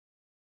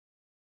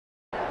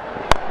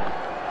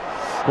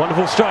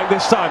Wonderful strike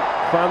this time.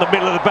 Found the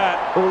middle of the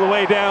bat, all the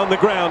way down the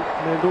ground.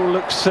 And it all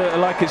looks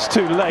like it's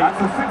too late.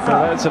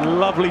 That's a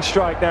lovely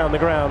strike down the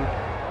ground.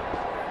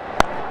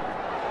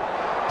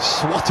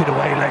 Swatted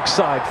away leg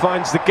side,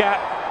 finds the gap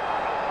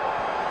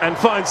and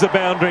finds the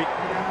boundary.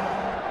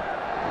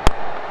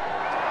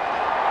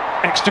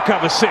 Extra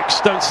cover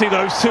 6, don't see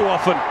those too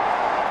often.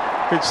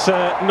 It's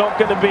not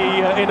going to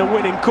be in a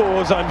winning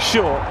cause, I'm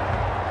sure.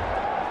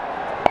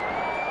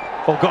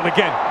 Oh, gone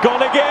again,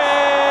 gone again!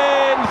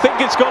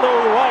 Think it's gone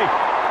all the way.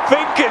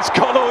 Think it's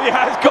gone all,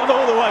 yeah, it's gone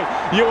all the way.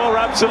 You are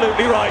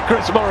absolutely right,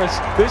 Chris Morris.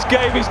 This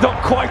game is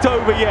not quite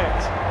over yet.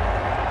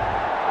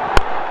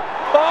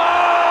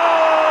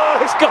 Oh,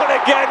 it's gone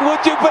again.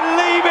 Would you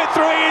believe it?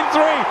 3 in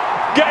 3.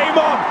 Game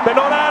on. They're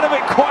not out of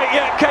it quite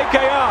yet,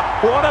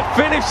 KKR. What a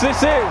finish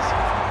this is.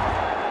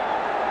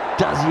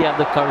 Does he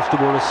have the courage to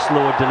bowl a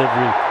slower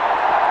delivery?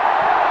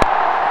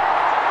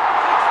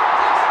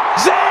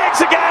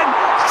 6 again!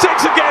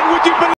 6 again, would you believe